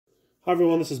Hi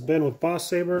everyone, this is Ben with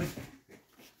Bossaber.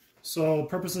 So the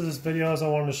purpose of this video is I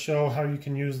wanted to show how you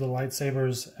can use the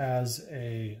lightsabers as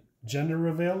a gender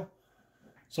reveal.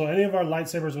 So any of our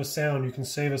lightsabers with sound, you can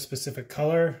save a specific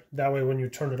color. That way when you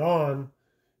turn it on,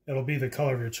 it'll be the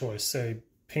color of your choice, say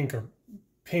pink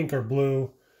or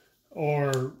blue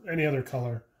or any other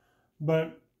color.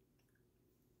 But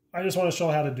I just want to show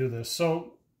how to do this.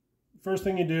 So first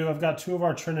thing you do, I've got two of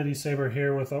our Trinity saber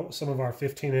here with some of our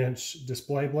 15-inch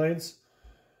display blades.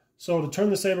 So to turn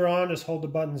the saber on, just hold the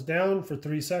buttons down for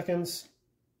 3 seconds.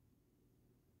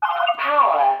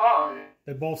 Power on.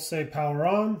 They both say power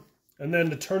on. And then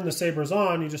to turn the sabers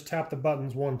on, you just tap the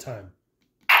buttons one time.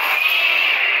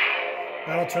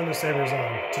 That'll turn the sabers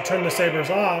on. To turn the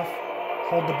sabers off,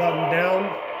 hold the button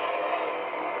down.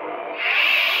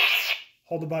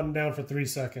 Hold the button down for 3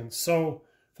 seconds. So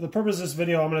for the purpose of this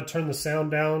video, I'm going to turn the sound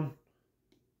down.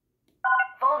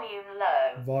 Volume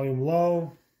low. Volume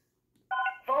low.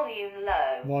 Volume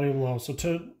low. Volume low. So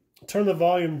to turn the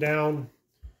volume down,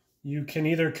 you can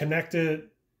either connect the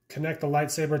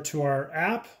lightsaber to our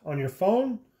app on your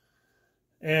phone,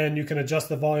 and you can adjust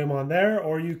the volume on there,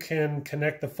 or you can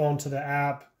connect the phone to the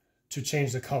app to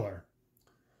change the color.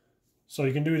 So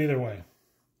you can do it either way.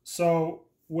 So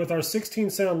with our 16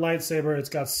 sound lightsaber, it's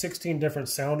got 16 different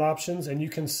sound options, and you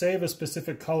can save a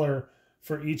specific color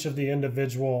for each of the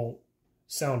individual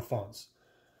sound fonts.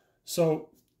 So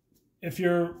if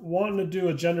you're wanting to do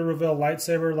a gender reveal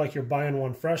lightsaber, like you're buying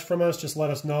one fresh from us, just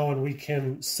let us know and we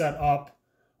can set up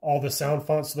all the sound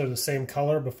fonts so they're the same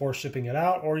color before shipping it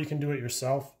out, or you can do it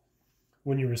yourself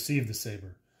when you receive the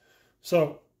saber.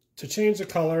 So to change the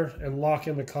color and lock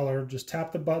in the color, just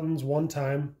tap the buttons one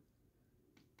time,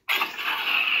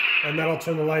 and that'll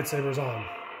turn the lightsabers on.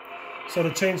 So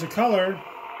to change the color,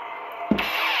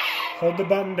 hold the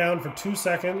button down for 2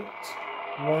 seconds.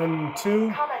 1,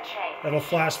 2. Color change. It'll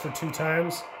flash for 2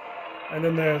 times. And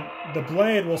then the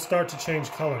blade will start to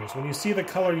change colors. When you see the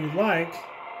color you like,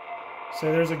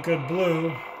 say there's a good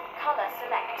blue, Color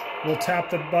selected. we'll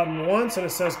tap the button once and it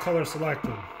says color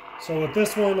selected. So with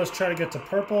this one, let's try to get to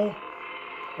purple,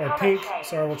 or Color pink. change.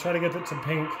 Sorry, we'll try to get it to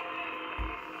pink.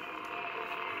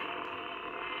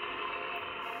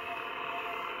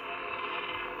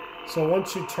 So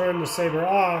once you turn the saber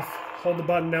off, hold the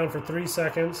button down for 3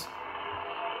 seconds,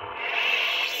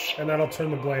 and that'll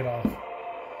turn the blade off.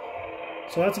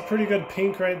 So that's a pretty good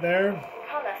pink right there.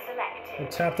 Color selected. We'll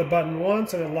tap the button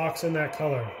once and it locks in that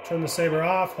color. Turn the saber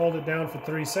off, hold it down for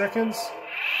 3 seconds,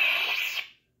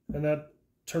 and that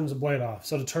turns the blade off.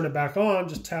 So to turn it back on,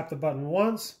 just tap the button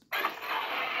once,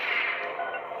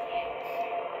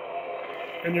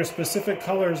 and your specific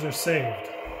colors are saved.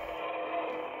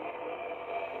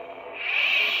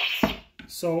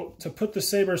 So to put the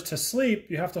sabers to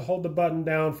sleep, you have to hold the button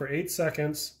down for 8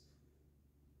 seconds.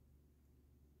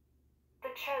 The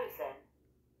chosen.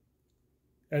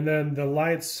 And then the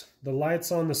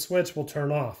lights on the switch will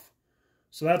turn off.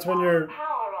 So that's when your Power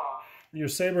off.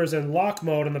 saber is in lock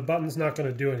mode and the button's not going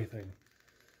to do anything.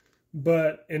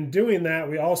 But in doing that,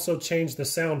 we also change the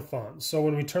sound font. So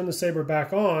when we turn the saber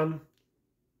back on,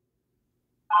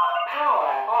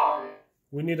 Power on.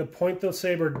 we need to point the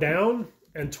saber down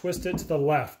and twist it to the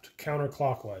left,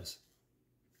 counterclockwise.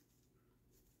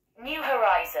 New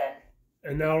horizon.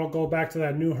 And now it'll go back to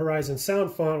that New Horizon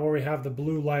sound font where we have the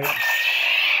blue light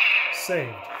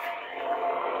saved.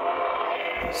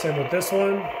 Same with this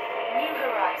one. New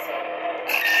horizon.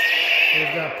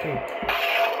 We've got pink.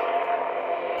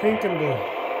 Pink and blue.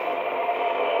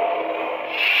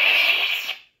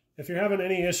 If you're having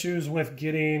any issues with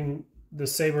getting the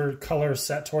saber color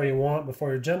set to where you want before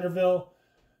your gender reveal,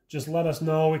 just let us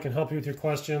know. We can help you with your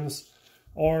questions.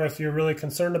 Or if you're really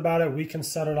concerned about it, we can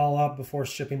set it all up before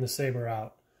shipping the saber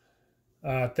out.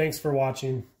 Thanks for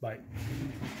watching. Bye.